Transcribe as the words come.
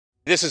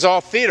This is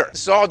all theater.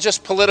 This is all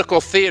just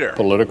political theater.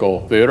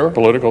 Political theater.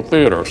 Political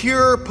theater.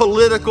 Pure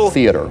political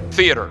theater.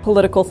 Theater.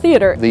 Political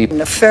theater. The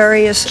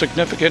nefarious,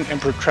 significant and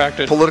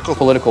protracted political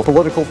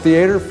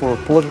theater for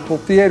political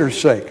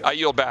theater's sake. I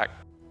yield back.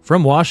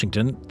 From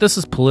Washington, this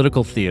is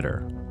Political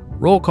Theater,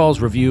 Roll Call's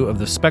review of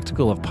the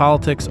spectacle of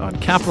politics on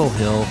Capitol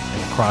Hill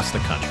and across the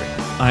country.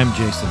 I'm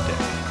Jason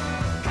Dick.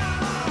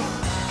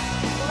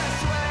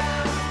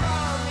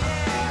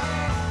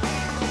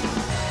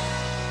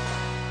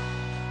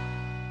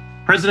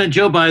 President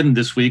Joe Biden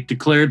this week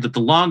declared that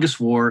the longest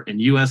war in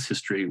U.S.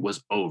 history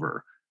was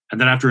over, and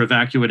that after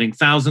evacuating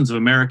thousands of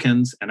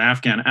Americans and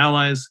Afghan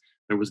allies,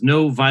 there was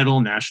no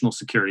vital national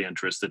security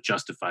interest that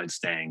justified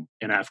staying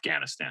in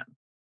Afghanistan.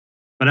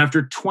 But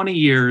after 20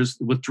 years,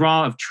 the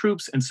withdrawal of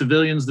troops and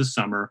civilians this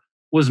summer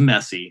was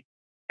messy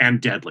and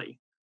deadly.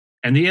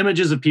 And the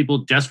images of people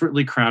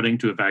desperately crowding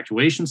to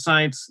evacuation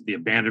sites, the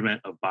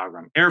abandonment of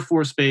Bagram Air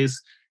Force Base,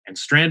 and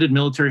stranded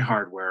military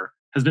hardware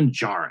has been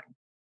jarring.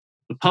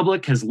 The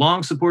public has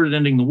long supported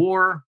ending the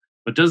war,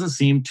 but doesn't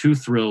seem too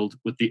thrilled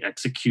with the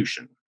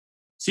execution.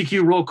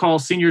 CQ Roll Call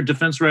senior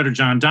defense writer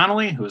John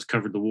Donnelly, who has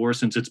covered the war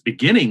since its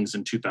beginnings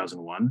in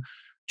 2001,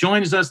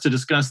 joins us to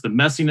discuss the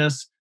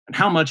messiness and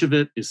how much of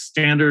it is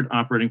standard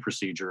operating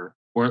procedure,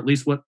 or at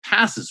least what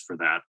passes for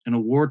that in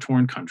a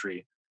war-torn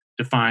country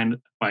defined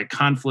by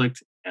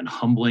conflict and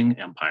humbling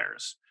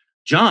empires.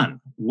 John,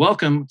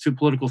 welcome to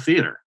Political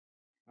Theater.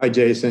 Hi,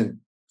 Jason.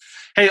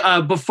 Hey,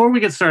 before we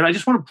get started, I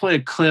just want to play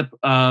a clip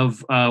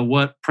of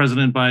what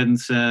President Biden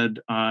said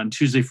on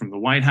Tuesday from the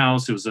White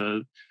House. It was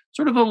a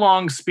sort of a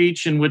long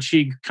speech in which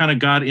he kind of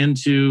got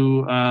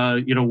into,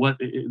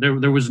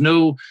 there was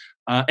no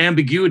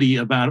ambiguity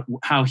about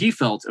how he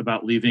felt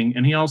about leaving.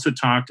 And he also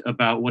talked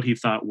about what he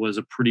thought was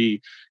a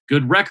pretty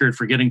good record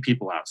for getting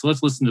people out. So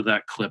let's listen to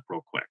that clip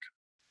real quick.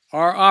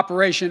 Our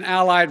Operation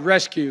Allied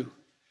Rescue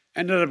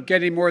ended up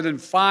getting more than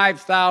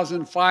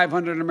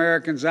 5,500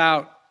 Americans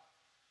out.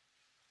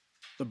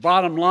 The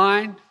bottom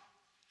line,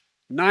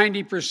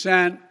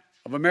 90%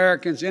 of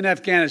Americans in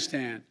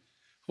Afghanistan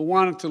who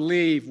wanted to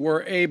leave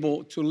were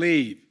able to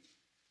leave.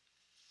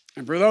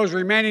 And for those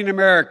remaining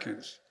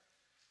Americans,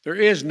 there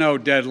is no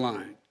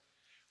deadline.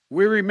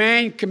 We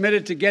remain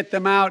committed to get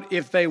them out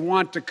if they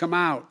want to come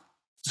out.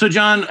 So,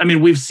 John, I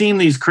mean, we've seen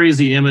these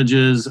crazy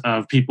images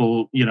of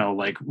people,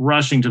 like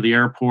rushing to the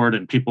airport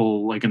and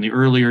people like in the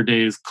earlier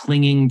days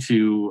clinging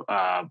to,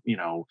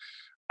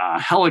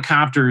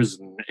 helicopters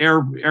and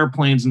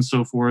airplanes and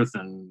so forth,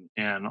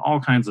 and all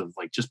kinds of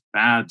like just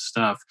bad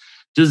stuff.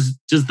 Does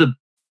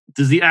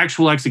the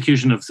actual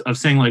execution of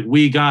saying like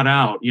we got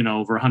out,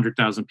 over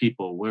 100,000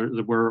 people,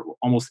 where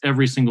almost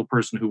every single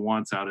person who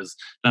wants out is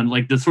done,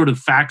 like the sort of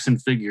facts and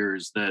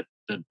figures that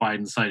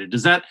Biden cited,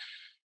 does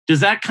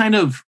that kind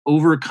of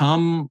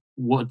overcome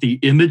what the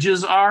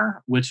images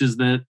are, which is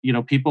that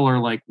people are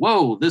like,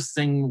 whoa, this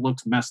thing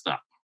looks messed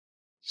up?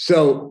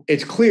 So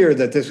it's clear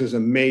that this was a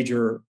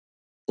major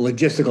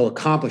logistical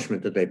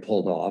accomplishment that they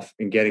pulled off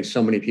in getting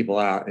so many people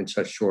out in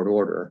such short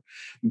order.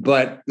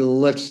 But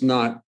let's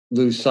not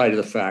lose sight of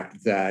the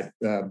fact that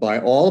by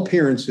all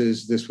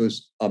appearances, this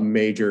was a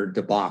major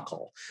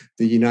debacle.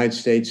 The United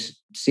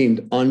States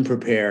seemed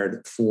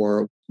unprepared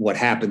for what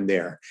happened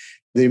there.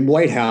 The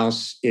White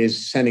House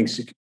is sending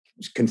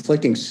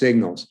conflicting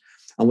signals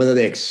on whether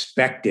they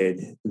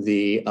expected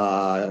the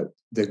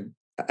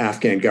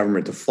Afghan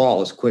government to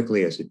fall as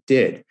quickly as it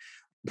did.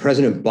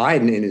 President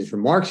Biden, in his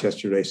remarks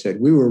yesterday,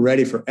 said we were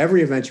ready for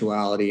every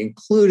eventuality,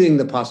 including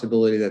the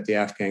possibility that the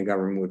Afghan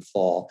government would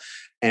fall,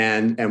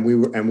 and we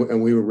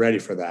were ready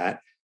for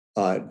that.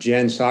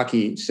 Jen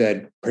Psaki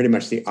said pretty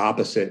much the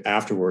opposite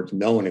afterwards.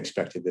 No one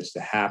expected this to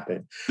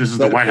happen. This is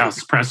the White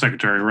House press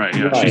secretary, right?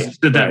 Yeah, right, she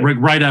did that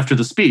right after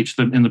the speech,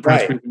 in the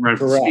press briefing right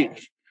after the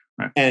speech.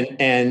 Right.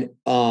 And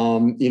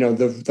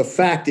the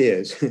fact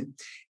is,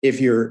 if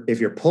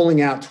you're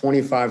pulling out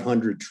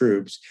 2,500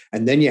 troops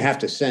and then you have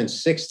to send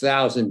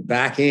 6,000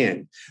 back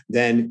in,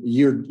 then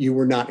you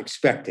were not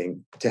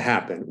expecting to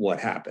happen what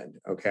happened.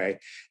 Okay,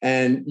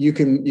 and you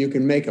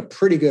can make a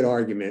pretty good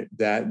argument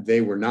that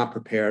they were not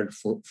prepared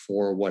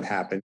for what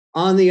happened.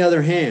 On the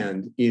other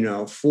hand,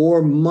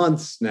 for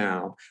months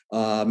now,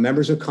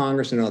 members of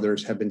Congress and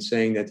others have been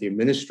saying that the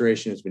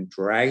administration has been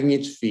dragging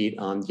its feet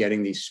on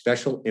getting these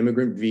special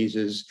immigrant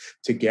visas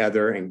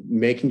together and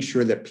making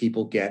sure that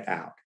people get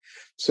out.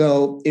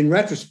 So in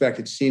retrospect,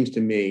 it seems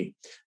to me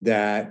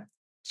that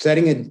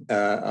setting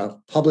a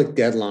public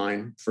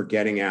deadline for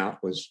getting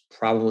out was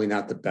probably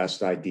not the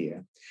best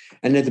idea.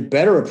 And that the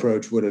better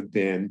approach would have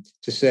been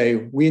to say,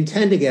 we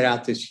intend to get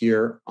out this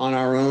year on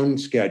our own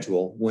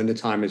schedule when the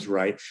time is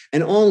right,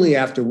 and only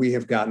after we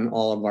have gotten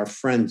all of our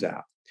friends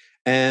out.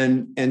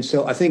 And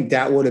so I think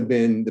that would have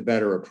been the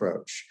better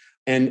approach.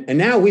 And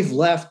now we've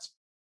left,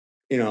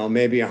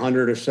 maybe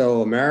 100 or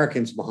so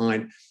Americans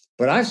behind.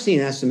 But I've seen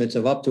estimates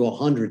of up to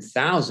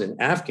 100,000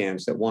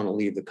 Afghans that want to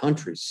leave the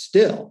country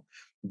still,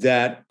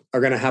 that are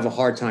going to have a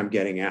hard time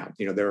getting out.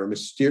 There are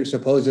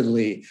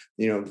supposedly,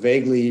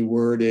 vaguely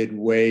worded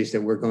ways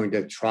that we're going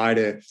to try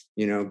to,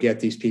 get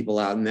these people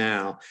out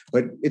now,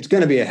 but it's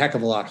going to be a heck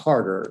of a lot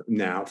harder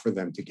now for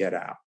them to get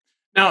out.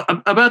 Now,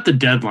 about the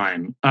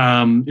deadline,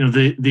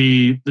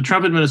 the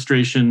Trump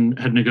administration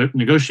had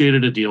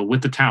negotiated a deal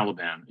with the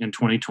Taliban in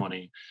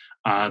 2020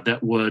 that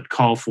would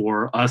call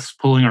for us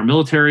pulling our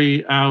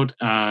military out,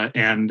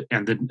 and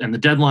the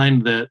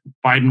deadline that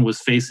Biden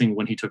was facing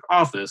when he took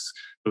office,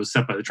 that was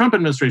set by the Trump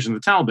administration, the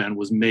Taliban,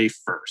 was May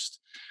 1st.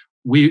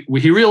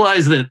 He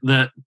realized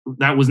that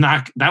was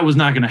not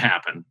going to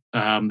happen.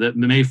 That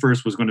May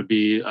 1st was going to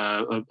be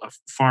a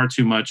far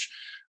too much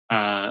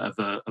of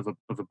a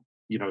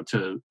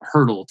to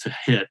hurdle to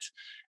hit,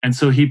 and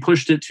so he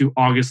pushed it to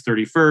August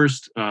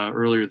 31st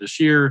earlier this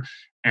year.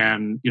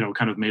 And,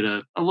 kind of made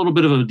a little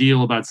bit of a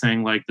deal about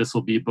saying, like, this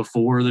will be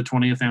before the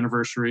 20th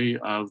anniversary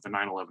of the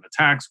 9/11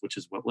 attacks, which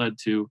is what led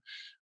to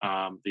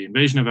the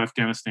invasion of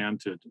Afghanistan,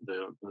 to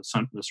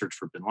the search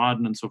for bin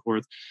Laden and so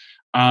forth.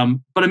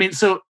 But I mean,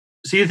 so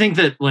you think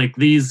that, like,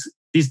 these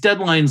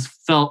deadlines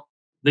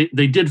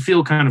they did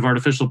feel kind of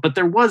artificial, but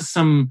there was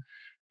some,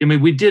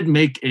 we did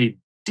make a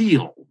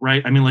deal,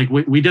 right? I mean, like,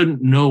 we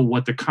didn't know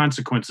what the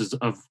consequences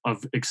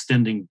of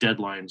extending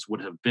deadlines would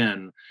have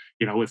been,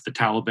 if the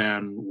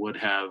Taliban would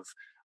have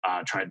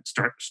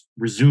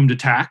resumed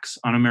attacks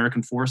on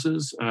American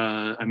forces.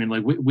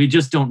 We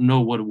just don't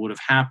know what would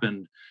have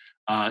happened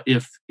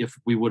if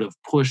we would have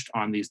pushed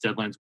on these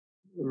deadlines.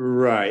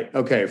 Right.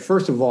 Okay.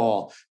 First of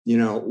all,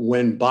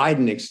 when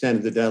Biden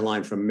extended the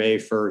deadline from May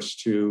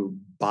 1st to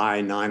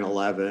by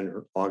 9/11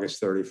 or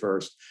August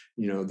 31st,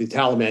 the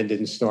Taliban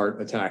didn't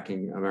start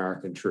attacking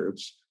American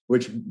troops,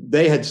 which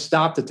they had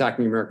stopped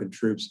attacking American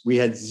troops. We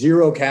had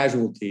zero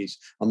casualties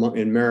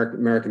in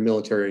American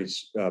military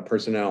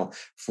personnel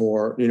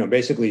for,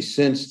 basically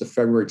since the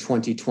February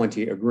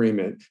 2020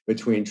 agreement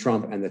between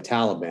Trump and the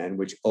Taliban,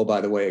 which, oh,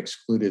 by the way,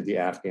 excluded the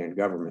Afghan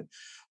government.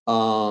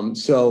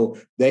 So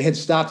they had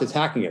stopped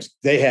attacking us.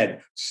 They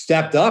had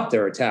stepped up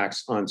their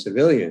attacks on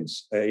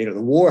civilians. The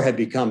war had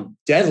become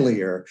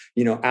deadlier,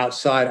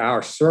 outside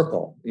our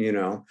circle.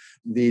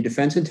 The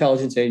Defense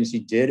Intelligence Agency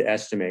did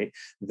estimate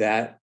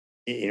that,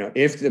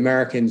 if the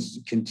Americans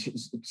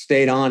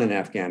stayed on in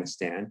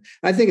Afghanistan,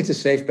 I think it's a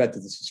safe bet that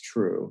this is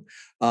true,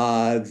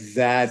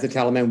 that the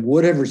Taliban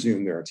would have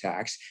resumed their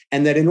attacks,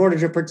 and that in order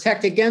to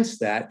protect against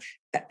that,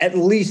 at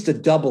least a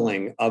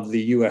doubling of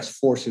the U.S.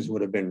 forces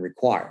would have been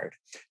required.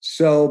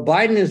 So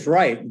Biden is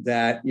right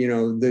that,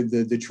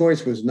 the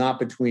choice was not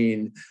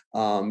between,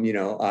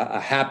 a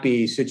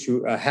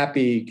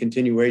happy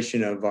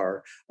continuation of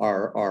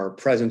our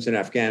presence in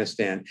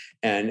Afghanistan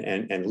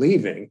and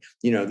leaving.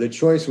 The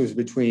choice was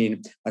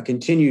between a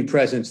continued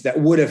presence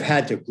that would have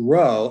had to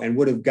grow and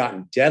would have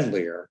gotten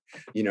deadlier,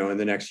 in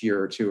the next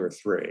year or two or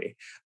three,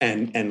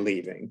 and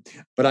leaving.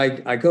 But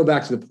I go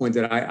back to the point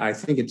that I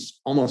think it's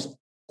almost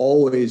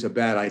always a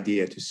bad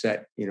idea to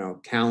set,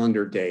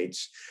 calendar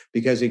dates,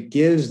 because it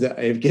gives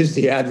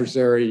the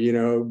adversary,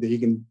 that he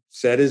can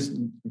set his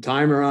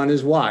timer on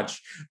his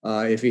watch,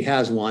 if he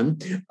has one,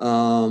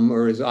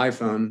 or his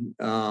iPhone,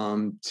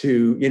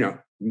 to,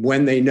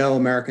 when they know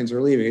Americans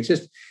are leaving. It's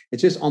just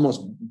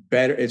almost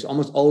better. It's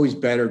almost always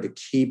better to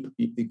keep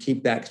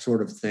that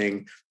sort of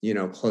thing,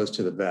 close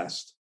to the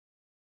vest.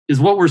 Is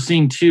what we're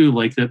seeing too,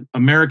 like, that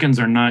Americans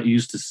are not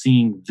used to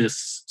seeing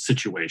this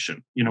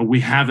situation.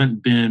 We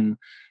haven't been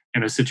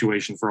in a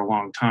situation for a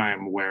long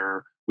time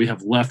where we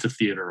have left a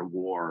theater of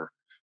war.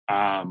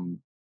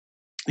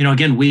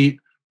 Again, we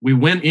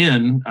went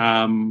in,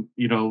 almost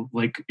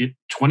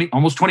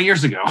 20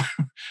 years ago,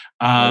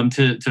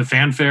 to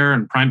fanfare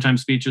and primetime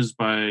speeches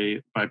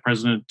by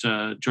President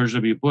George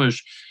W.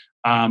 Bush.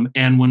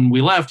 And when we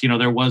left,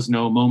 there was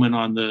no moment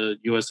on the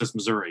USS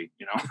Missouri,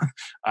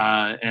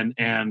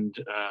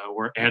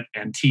 or at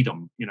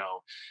Antietam,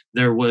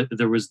 there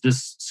was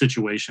this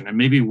situation, and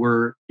maybe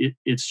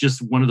it's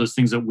just one of those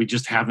things that we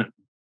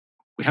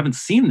haven't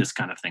seen this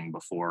kind of thing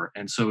before.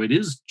 And so it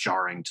is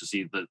jarring to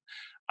see that,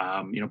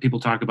 people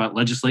talk about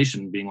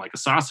legislation being like a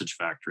sausage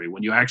factory.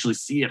 When you actually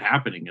see it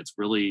happening, it's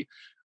really,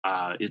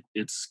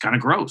 it's kind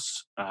of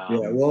gross.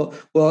 Well,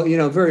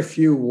 very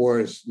few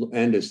wars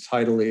end as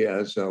tidily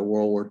as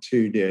World War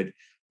II did.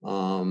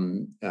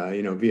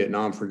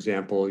 Vietnam, for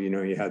example,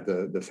 you had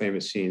the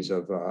famous scenes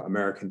of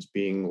Americans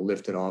being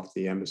lifted off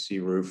the embassy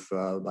roof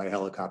by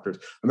helicopters,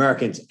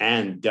 Americans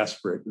and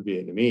desperate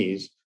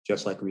Vietnamese,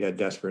 just like we had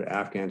desperate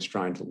Afghans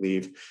trying to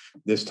leave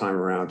this time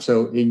around.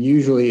 So it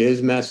usually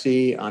is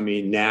messy. I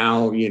mean,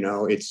 now,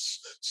 it's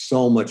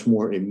so much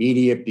more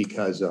immediate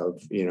because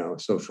of,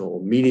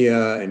 social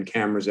media and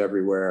cameras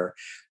everywhere.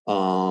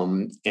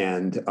 Just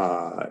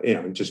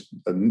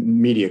the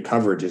media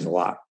coverage is a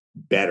lot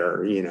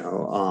better,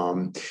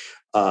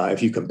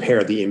 if you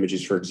compare the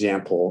images, for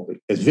example,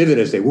 as vivid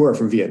as they were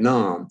from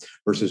Vietnam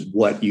versus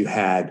what you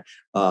had,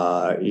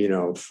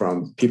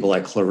 from people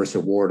like Clarissa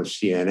Ward of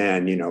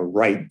CNN,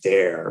 right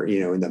there,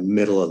 in the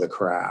middle of the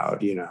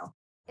crowd,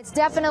 It's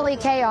definitely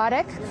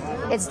chaotic.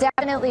 It's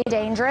definitely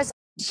dangerous.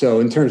 So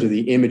in terms of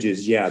the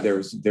images, yeah,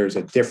 there's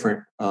a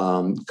different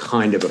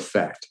kind of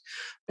effect.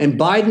 And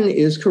Biden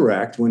is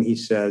correct when he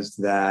says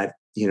that,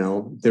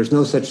 there's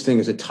no such thing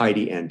as a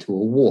tidy end to a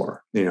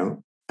war,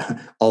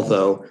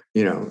 although,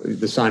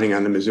 the signing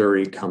on the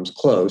Missouri comes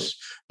close.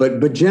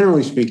 But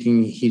generally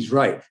speaking, he's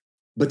right.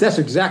 But that's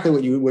exactly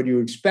what you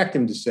expect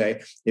him to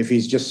say if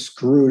he's just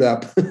screwed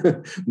up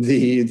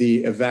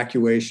the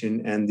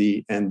evacuation and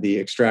the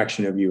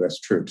extraction of U.S.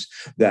 troops.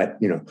 That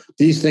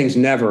these things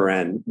never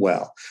end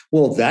well.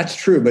 Well, that's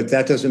true, but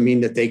that doesn't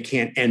mean that they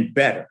can't end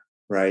better,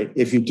 right?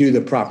 If you do the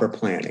proper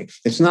planning.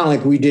 It's not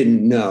like we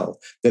didn't know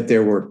that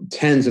there were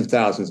tens of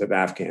thousands of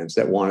Afghans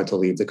that wanted to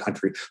leave the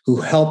country who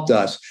helped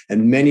us,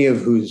 and many of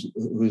whose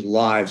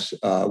lives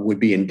would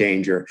be in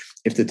danger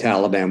if the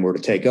Taliban were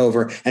to take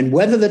over. And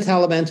whether the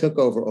Taliban took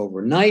over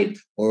overnight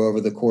or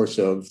over the course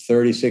of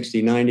 30,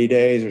 60, 90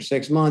 days or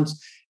 6 months,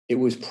 it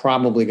was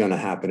probably going to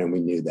happen, and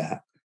we knew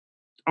that.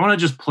 I want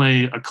to just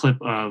play a clip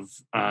of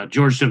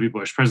George W.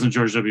 Bush, President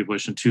George W.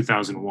 Bush in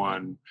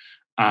 2001,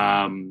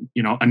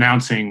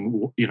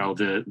 announcing,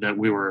 that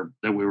we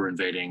were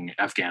invading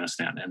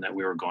Afghanistan and that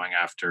we were going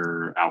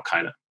after Al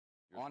Qaeda.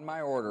 On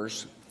my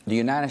orders, the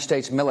United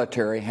States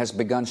military has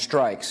begun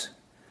strikes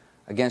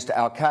against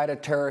Al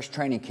Qaeda terrorist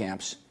training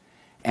camps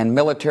and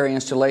military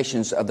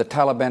installations of the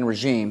Taliban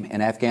regime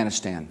in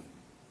Afghanistan.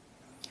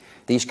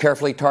 These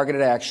carefully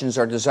targeted actions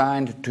are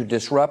designed to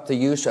disrupt the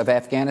use of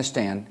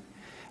Afghanistan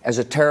as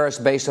a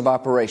terrorist base of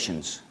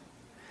operations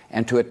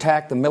and to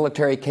attack the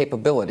military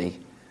capability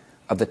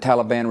of the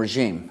Taliban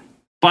regime.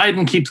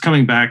 Biden keeps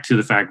coming back to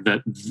the fact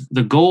that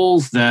the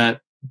goals that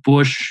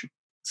Bush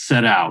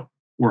set out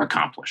were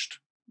accomplished.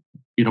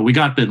 We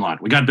got bin Laden.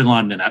 We got bin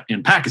Laden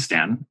in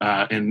Pakistan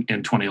in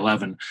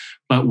 2011,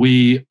 but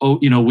we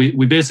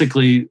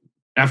basically,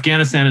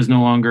 Afghanistan is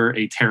no longer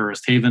a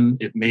terrorist haven.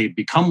 It may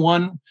become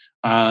one.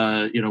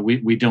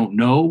 We don't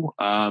know,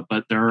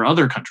 but there are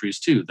other countries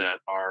too that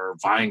are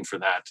vying for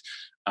that.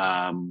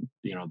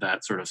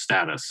 That sort of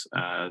status,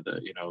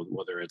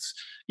 whether it's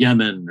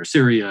Yemen or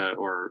Syria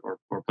or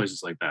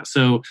places like that.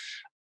 So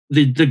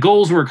the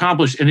goals were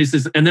accomplished, and he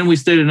says, and then we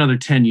stayed another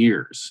 10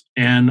 years.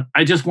 And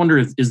I just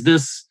wonder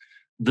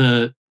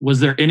was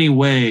there any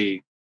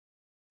way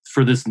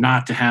for this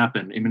not to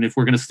happen? I mean, if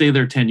we're going to stay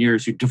there 10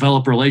 years, you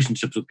develop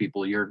relationships with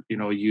people. We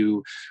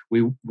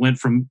went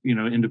from,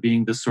 into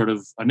being this sort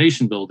of a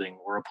nation building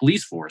or a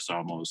police force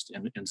almost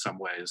in some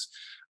ways.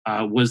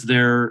 Was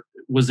there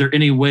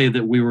any way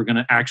that we were going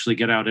to actually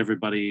get out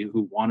everybody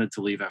who wanted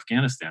to leave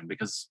Afghanistan?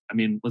 Because, I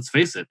mean, let's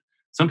face it,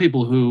 some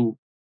people who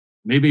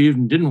maybe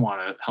even didn't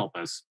want to help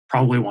us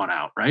probably want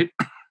out, right?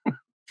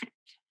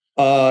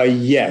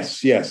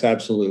 Yes,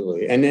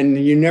 absolutely. And then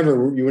you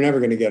were never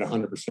going to get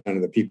 100%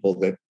 of the people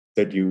that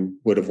you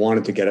would have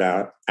wanted to get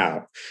out.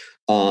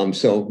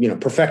 So,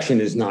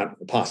 perfection is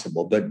not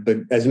possible, but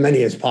as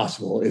many as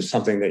possible is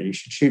something that you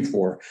should shoot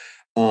for.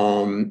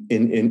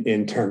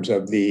 In terms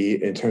of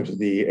the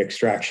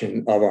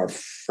extraction of our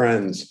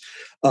friends.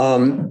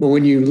 But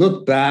when you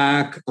look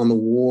back on the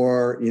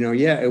war,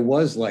 it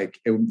was like,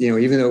 even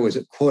though it was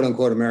a quote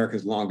unquote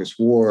America's longest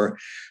war,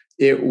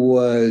 it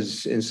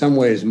was in some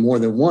ways more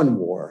than one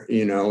war.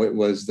 It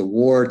was the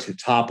war to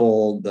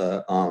topple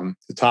the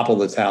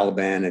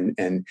Taliban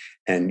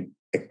and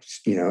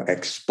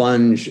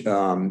expunge,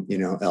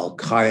 Al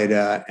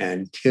Qaeda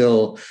and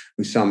kill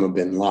Osama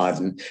bin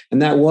Laden.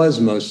 And that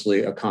was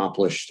mostly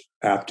accomplished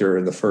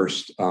after the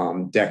first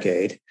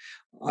decade.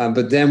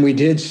 But then we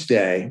did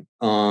stay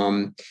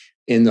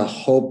in the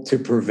hope to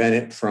prevent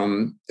it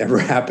from ever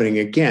happening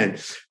again,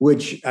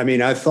 which, I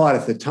mean, I thought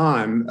at the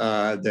time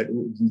that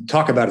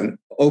talk about an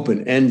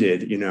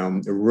open-ended,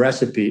 a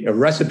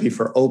recipe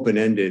for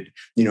open-ended,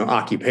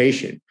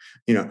 occupation.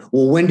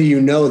 Well, when do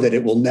you know that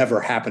it will never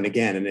happen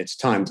again and it's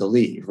time to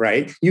leave,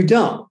 right? You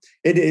don't.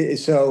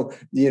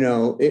 That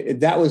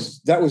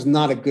was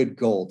not a good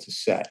goal to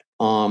set.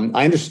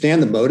 I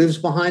understand the motives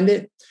behind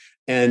it.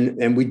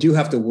 And we do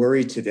have to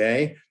worry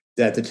today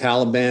that the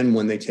Taliban,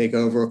 when they take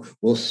over,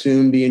 will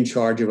soon be in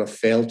charge of a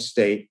failed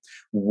state,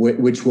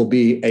 which will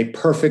be a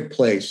perfect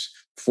place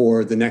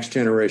for the next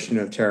generation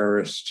of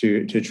terrorists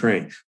to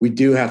train. We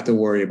do have to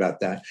worry about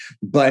that.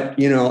 But,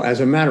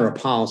 as a matter of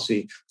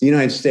policy, the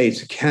United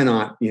States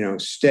cannot,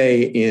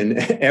 stay in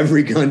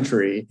every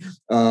country,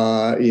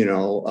 with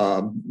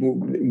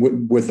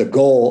the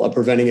goal of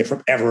preventing it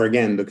from ever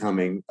again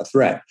becoming a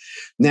threat.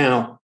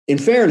 Now, in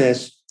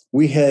fairness,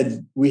 we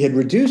had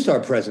reduced our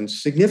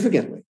presence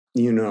significantly.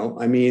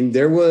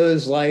 There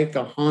was like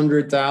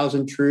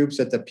 100,000 troops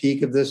at the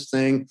peak of this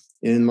thing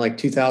in like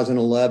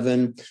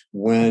 2011,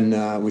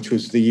 which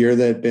was the year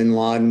that bin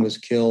Laden was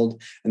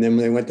killed. And then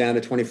when they went down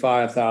to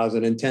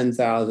 25,000 and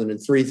 10,000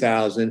 and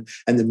 3,000.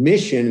 And the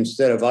mission,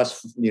 instead of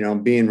us,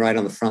 being right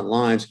on the front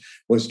lines,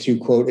 was to,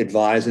 quote,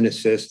 advise and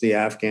assist the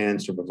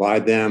Afghans, to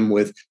provide them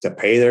to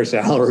pay their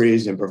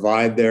salaries and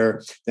provide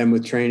them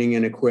with training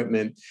and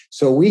equipment.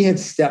 So we had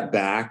stepped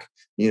back.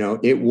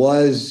 it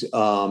was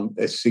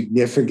a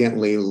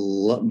significantly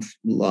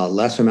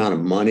less amount of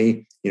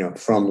money,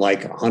 from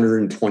like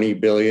 120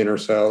 billion or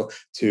so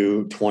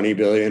to 20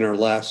 billion or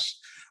less.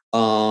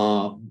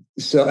 So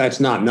that's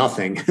not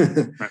nothing.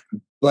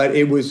 But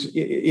it was,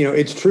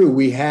 it's true.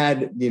 We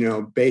had,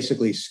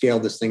 basically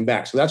scaled this thing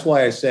back. So that's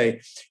why I say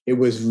it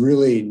was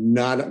really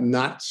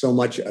not so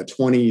much a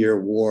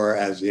 20-year war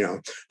as,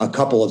 a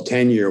couple of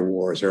 10-year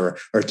wars or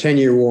a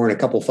 10-year war and a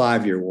couple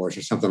 5-year wars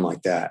or something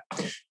like that.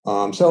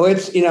 So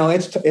it's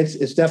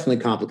definitely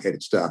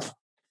complicated stuff.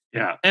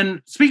 Yeah.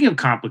 And speaking of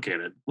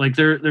complicated, like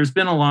there's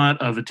been a lot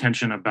of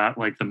attention about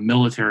like the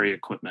military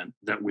equipment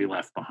that we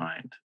left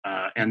behind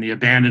and the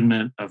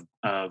abandonment of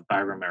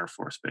Bagram Air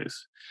Force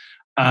Base.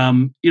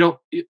 You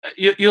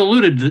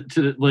alluded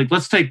to like,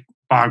 let's take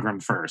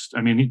Bagram first.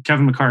 I mean,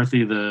 Kevin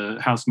McCarthy, the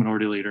House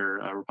Minority Leader,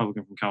 a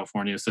Republican from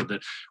California, said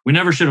that we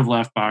never should have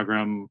left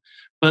Bagram,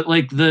 but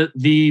like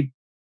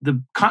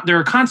there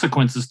are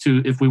consequences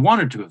to if we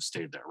wanted to have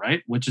stayed there,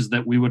 right? Which is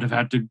that we would have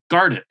had to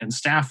guard it and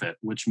staff it,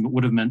 which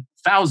would have meant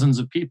thousands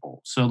of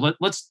people. So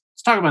let's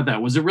talk about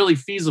that. Was it really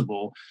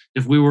feasible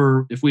if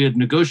we had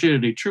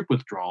negotiated a troop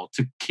withdrawal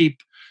to keep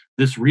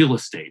this real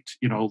estate,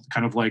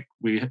 kind of like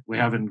we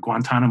have in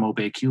Guantanamo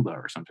Bay, Cuba,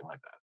 or something like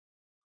that?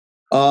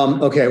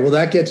 Okay, well,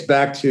 that gets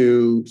back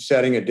to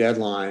setting a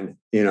deadline,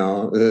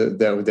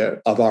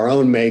 that of our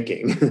own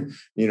making,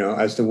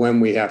 as to when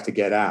we have to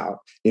get out,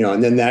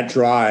 and then that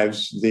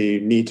drives the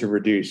need to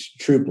reduce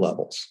troop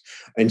levels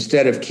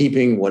instead of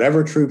keeping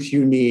whatever troops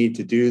you need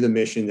to do the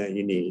mission that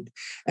you need.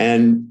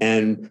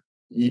 And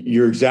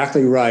you're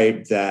exactly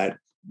right that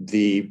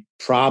the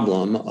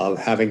problem of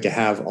having to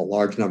have a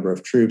large number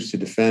of troops to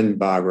defend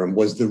Bagram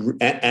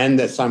and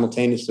that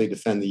simultaneously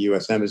defend the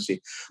U.S.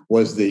 Embassy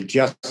was the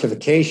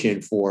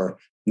justification for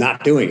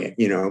not doing it,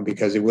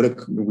 because we would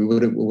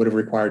have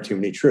required too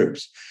many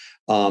troops.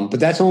 But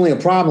that's only a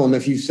problem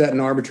if you set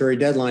an arbitrary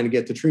deadline to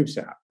get the troops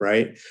out,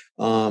 right?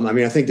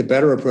 I think the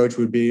better approach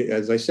would be,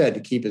 as I said, to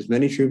keep as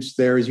many troops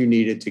there as you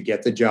needed to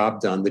get the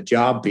job done. The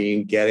job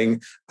being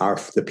getting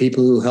the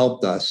people who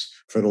helped us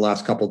for the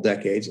last couple of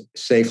decades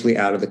safely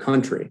out of the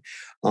country.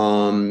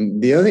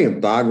 The other thing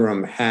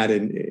Bagram had,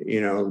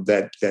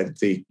 that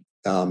the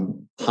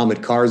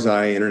Hamid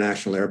Karzai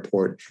International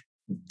Airport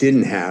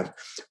didn't have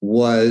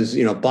was,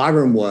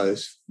 Bagram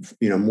was,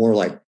 more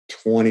like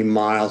 20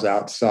 miles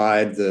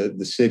outside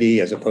the city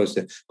as opposed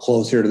to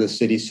closer to the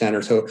city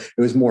center. So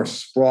it was more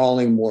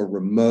sprawling, more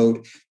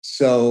remote.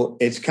 So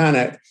it's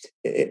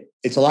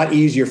a lot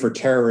easier for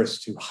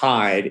terrorists to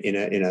hide in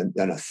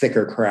a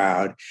thicker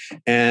crowd,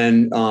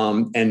 and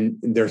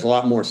there's a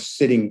lot more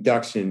sitting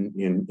ducks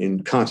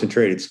in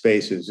concentrated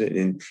spaces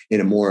in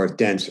a more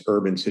dense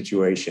urban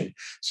situation.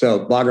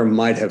 So Bagram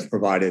might have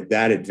provided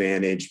that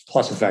advantage,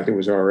 plus the fact it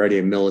was already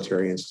a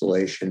military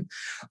installation.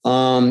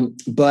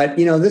 But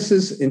this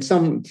is in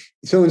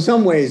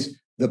some ways,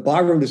 the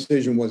Bagram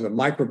decision was a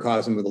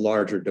microcosm of the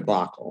larger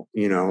debacle,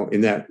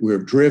 in that we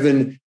were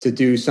driven to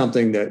do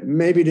something that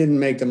maybe didn't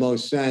make the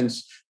most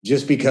sense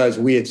just because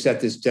we had set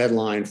this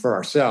deadline for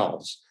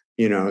ourselves,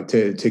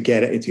 to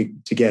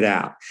get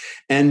out.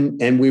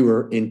 And we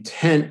were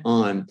intent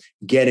on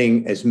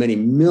getting as many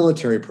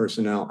military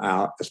personnel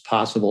out as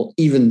possible,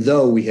 even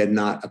though we had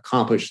not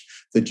accomplished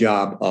the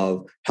job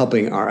of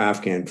helping our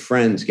Afghan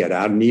friends get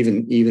out, and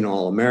even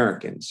all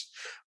Americans.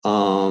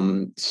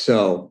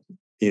 So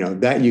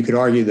that you could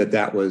argue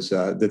that was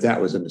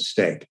a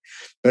mistake.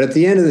 But at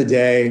the end of the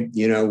day,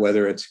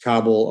 whether it's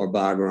Kabul or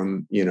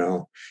Bagram,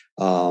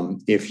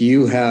 if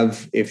you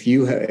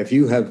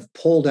have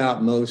pulled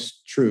out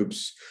most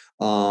troops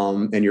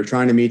and you're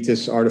trying to meet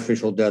this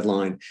artificial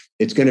deadline,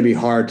 it's going to be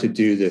hard to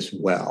do this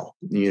well.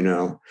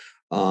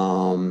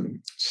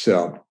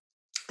 So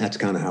that's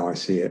kind of how I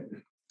see it.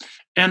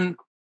 And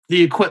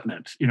the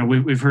equipment,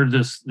 we've heard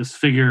this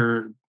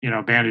figure,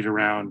 bandied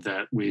around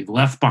that we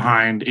left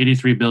behind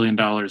 $83 billion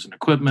in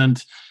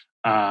equipment,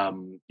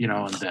 and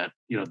that,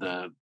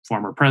 the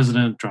former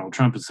president, Donald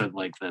Trump, had said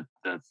like that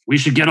we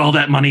should get all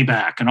that money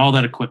back and all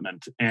that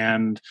equipment.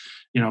 And,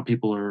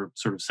 people are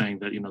sort of saying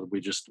that,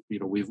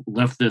 we've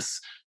left this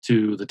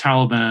to the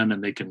Taliban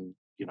and they can,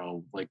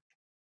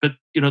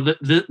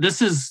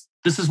 this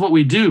is what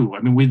we do.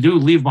 I mean, we do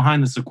leave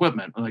behind this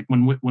equipment. Like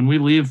when we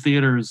leave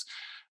theaters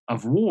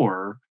of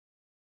war,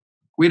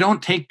 we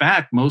don't take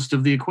back most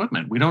of the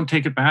equipment. We don't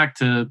take it back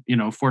to,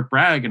 Fort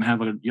Bragg and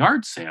have a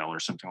yard sale or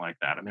something like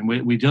that. I mean,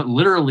 we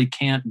literally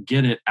can't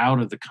get it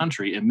out of the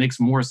country. It makes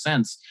more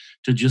sense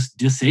to just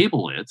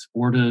disable it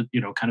or to,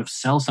 kind of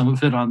sell some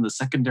of it on the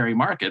secondary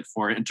market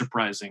for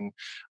enterprising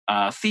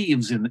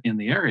thieves in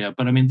the area.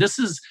 But I mean,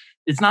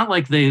 it's not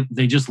like they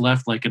just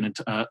left like a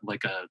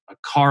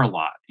car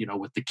lot,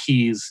 with the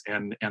keys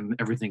and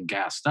everything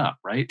gassed up,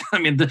 right? I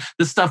mean,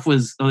 this stuff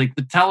was like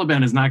the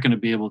Taliban is not going to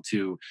be able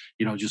to,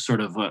 just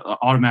sort of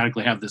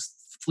automatically have this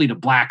fleet of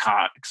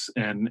Blackhawks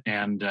and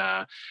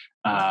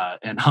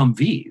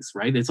Humvees,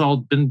 right? It's all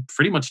been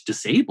pretty much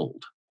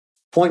disabled.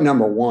 point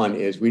number one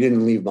is we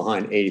didn't leave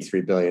behind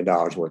 $83 billion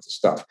worth of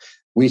stuff.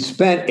 We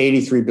spent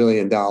 $83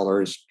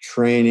 billion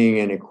training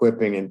and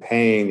equipping and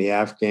paying the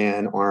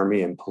Afghan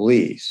army and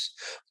police.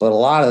 But a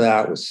lot of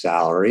that was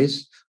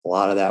salaries. A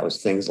lot of that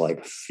was things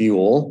like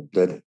fuel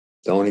that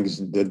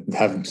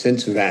have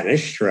since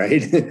vanished,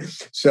 right?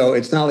 So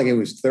it's not like it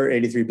was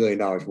 $83 billion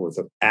worth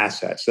of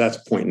assets. So that's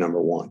point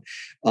number one.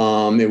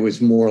 It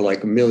was more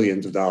like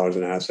millions of dollars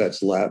in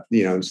assets left,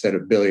 instead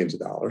of billions of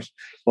dollars.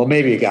 Well,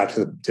 maybe it got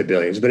to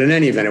billions, but in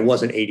any event, it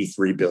wasn't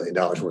 $83 billion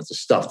worth of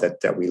stuff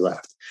that we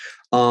left.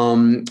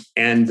 And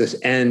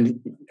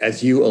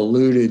as you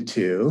alluded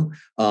to,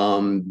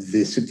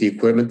 the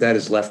equipment that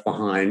is left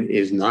behind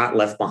is not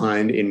left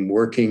behind in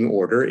working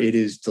order. It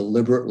is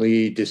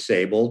deliberately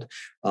disabled.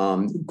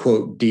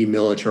 Quote,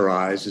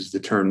 demilitarized is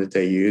the term that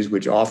they use,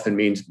 which often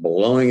means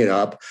blowing it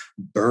up,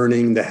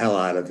 burning the hell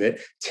out of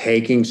it,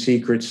 taking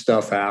secret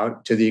stuff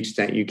out to the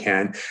extent you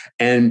can.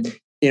 And,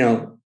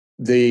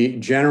 the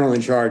general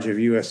in charge of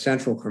U.S.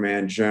 Central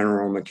Command,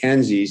 General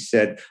McKenzie,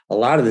 said a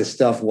lot of this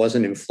stuff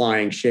wasn't in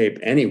flying shape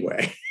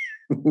anyway,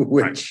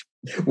 which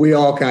we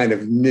all kind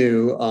of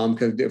knew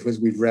because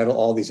we've read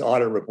all these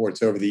audit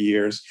reports over the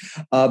years.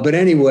 But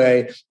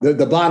anyway,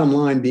 the bottom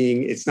line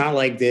being, it's not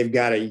like they've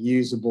got a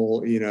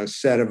usable,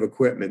 set of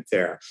equipment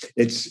there.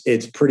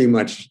 It's pretty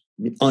much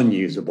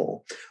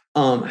unusable.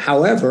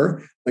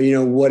 However,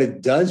 what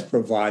it does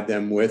provide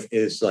them with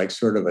is like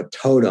sort of a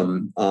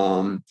totem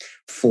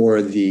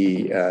for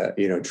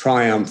the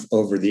triumph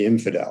over the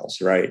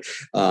infidels, right?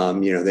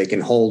 They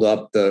can hold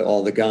up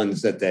all the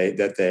guns that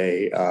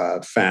they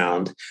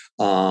found.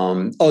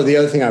 The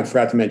other thing I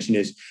forgot to mention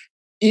is,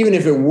 even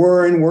if it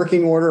were in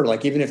working order,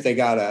 like even if they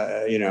got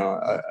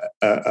a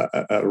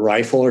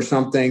rifle or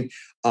something,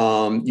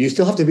 you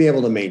still have to be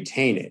able to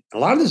maintain it. A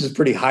lot of this is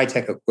pretty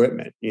high-tech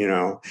equipment,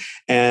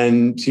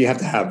 and so you have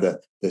to have the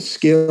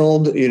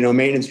skilled,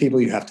 maintenance people.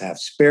 You have to have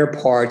spare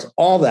parts,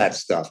 all that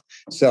stuff.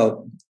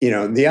 So,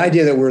 the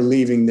idea that we're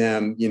leaving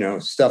them,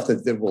 stuff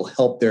that will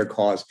help their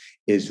cause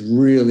is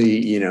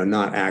really,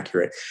 not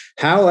accurate.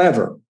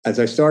 However, as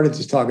I started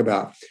to talk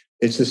about,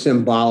 it's the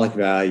symbolic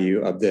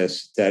value of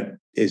this that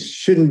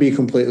shouldn't be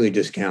completely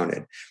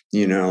discounted.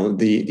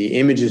 The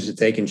images that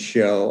they can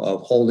show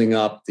of holding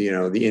up, the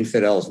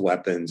infidels'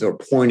 weapons or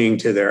pointing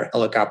to their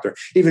helicopter.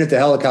 Even if the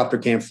helicopter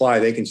can't fly,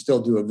 they can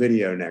still do a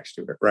video next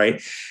to it, right?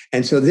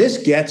 And so this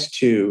gets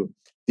to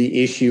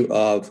the issue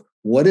of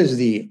what is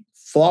the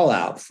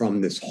fallout from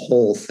this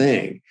whole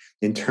thing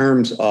in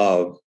terms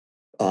of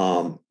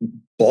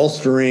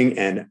bolstering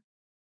and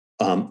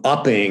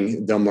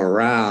upping the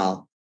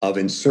morale of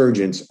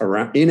insurgents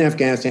in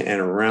Afghanistan and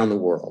around the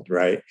world,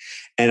 right?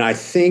 And I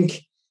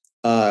think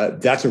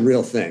that's a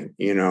real thing.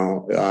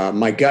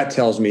 My gut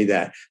tells me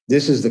that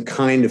this is the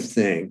kind of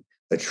thing,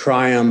 the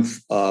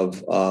triumph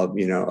of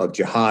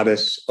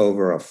jihadists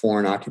over a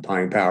foreign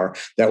occupying power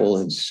that will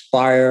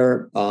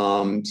inspire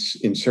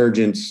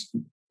insurgents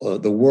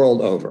the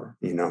world over.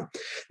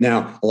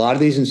 Now, a lot of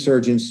these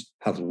insurgents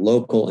have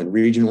local and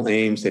regional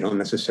aims. They don't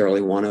necessarily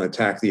want to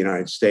attack the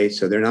United States,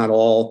 so they're not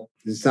all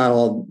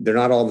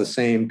the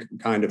same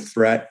kind of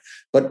threat,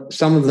 but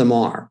some of them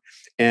are.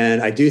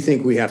 And I do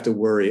think we have to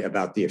worry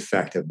about the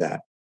effect of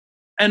that.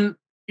 And,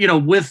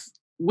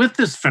 with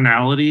this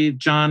finality,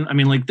 John, I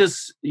mean, like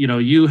this,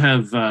 you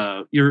have,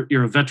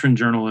 you're a veteran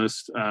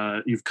journalist.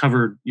 You've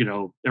covered,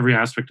 every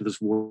aspect of this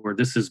war.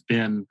 This has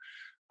been,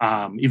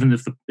 even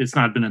if it's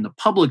not been in the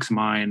public's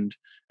mind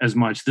as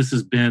much, this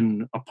has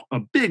been a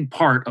big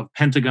part of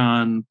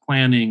Pentagon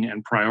planning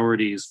and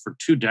priorities for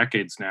 2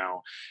 decades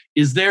now.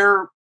 Is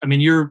there, I mean,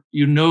 you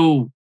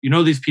know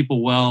these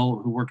people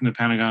well who work in the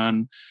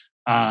Pentagon.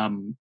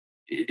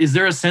 Is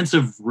there a sense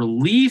of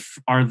relief?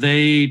 Are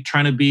they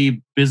trying to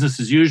be business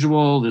as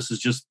usual? This is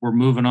just, we're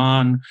moving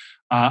on.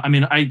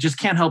 I just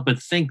can't help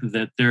but think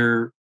that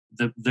they're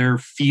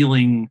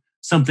feeling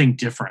something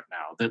different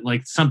now, that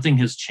like something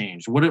has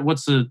changed. What are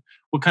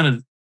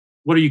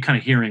you kind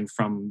of hearing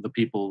from the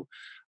people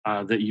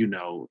that in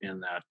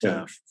that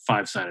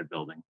 5-sided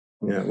building?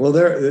 Yeah, well,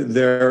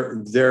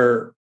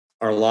 there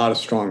are a lot of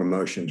strong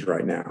emotions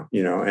right now, I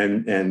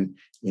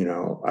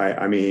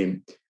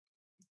mean,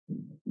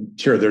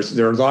 sure,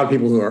 there are a lot of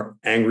people who are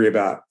angry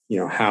about,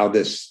 how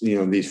this,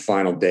 these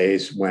final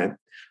days went,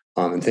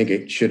 and think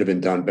it should have been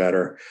done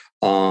better.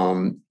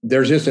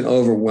 There's just an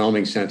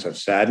overwhelming sense of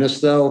sadness,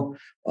 though,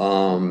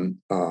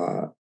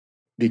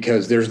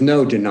 because there's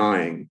no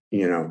denying,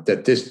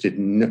 that this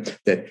didn't,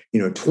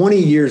 20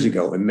 years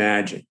ago,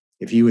 imagine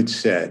if you had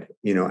said,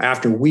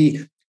 after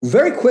we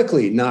very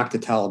quickly knocked the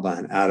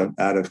Taliban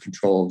out of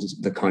control of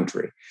the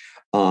country,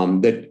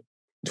 that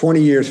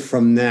 20 years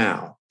from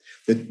now,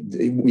 that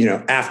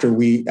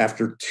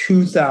after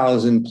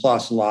 2,000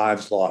 plus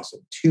lives lost,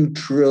 $2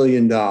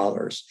 trillion,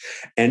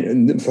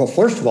 and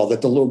first of all,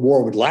 that the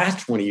war would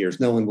last 20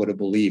 years, no one would have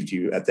believed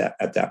you at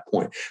that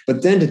point.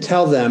 But then to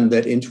tell them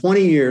that in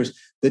 20 years,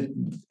 that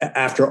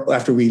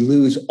after we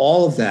lose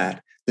all of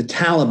that, the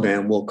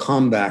Taliban will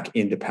come back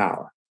into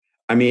power.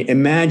 I mean,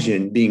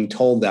 imagine being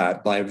told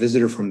that by a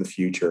visitor from the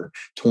future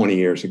 20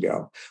 years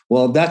ago.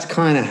 Well, that's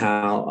kind of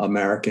how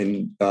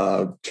American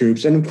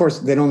troops, and of course,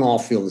 they don't all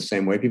feel the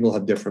same way. People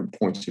have different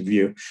points of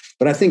view.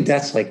 But I think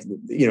that's like,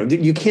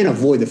 you can't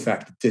avoid the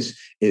fact that this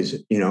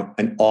is,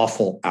 an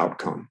awful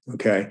outcome.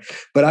 Okay.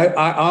 But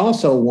I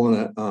also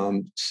want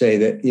to say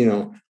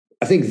that,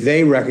 I think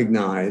they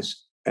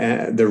recognize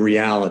the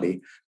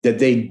reality that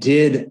they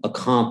did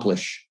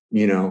accomplish,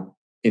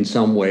 in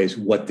some ways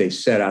what they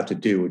set out to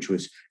do, which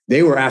was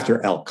they were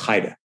after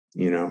Al-Qaeda,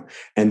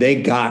 and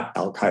they got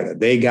Al-Qaeda.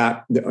 They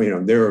got,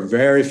 there are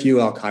very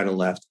few Al-Qaeda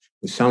left.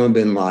 Osama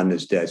bin Laden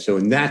is dead. So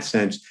in that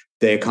sense,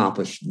 they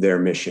accomplished their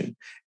mission.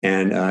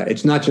 And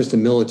it's not just the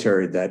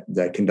military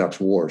that conducts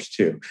wars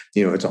too.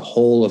 It's a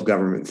whole of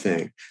government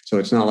thing. So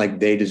it's not like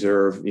they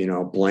deserve,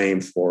 blame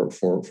for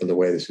the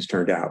way this has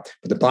turned out.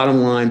 But the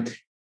bottom line,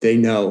 they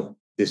know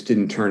this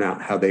didn't turn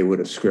out how they would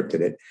have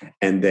scripted it.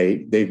 And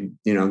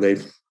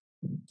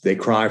they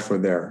cry for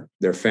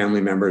their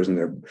family members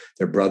and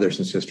their brothers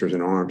and sisters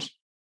in arms.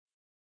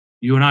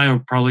 You and I are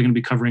probably going to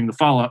be covering the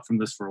fallout from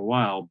this for a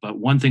while, but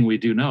one thing we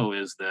do know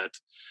is that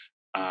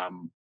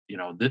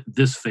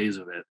this phase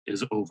of it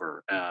is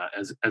over.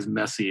 As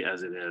messy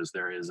as it is,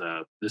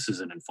 this is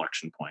an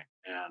inflection point,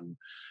 and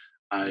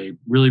I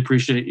really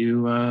appreciate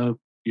you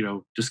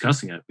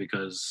discussing it,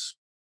 because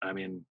I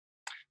mean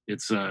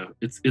it's a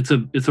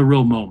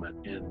real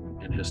moment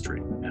in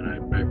history,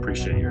 and I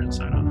appreciate your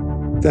insight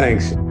on it.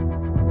 Thanks.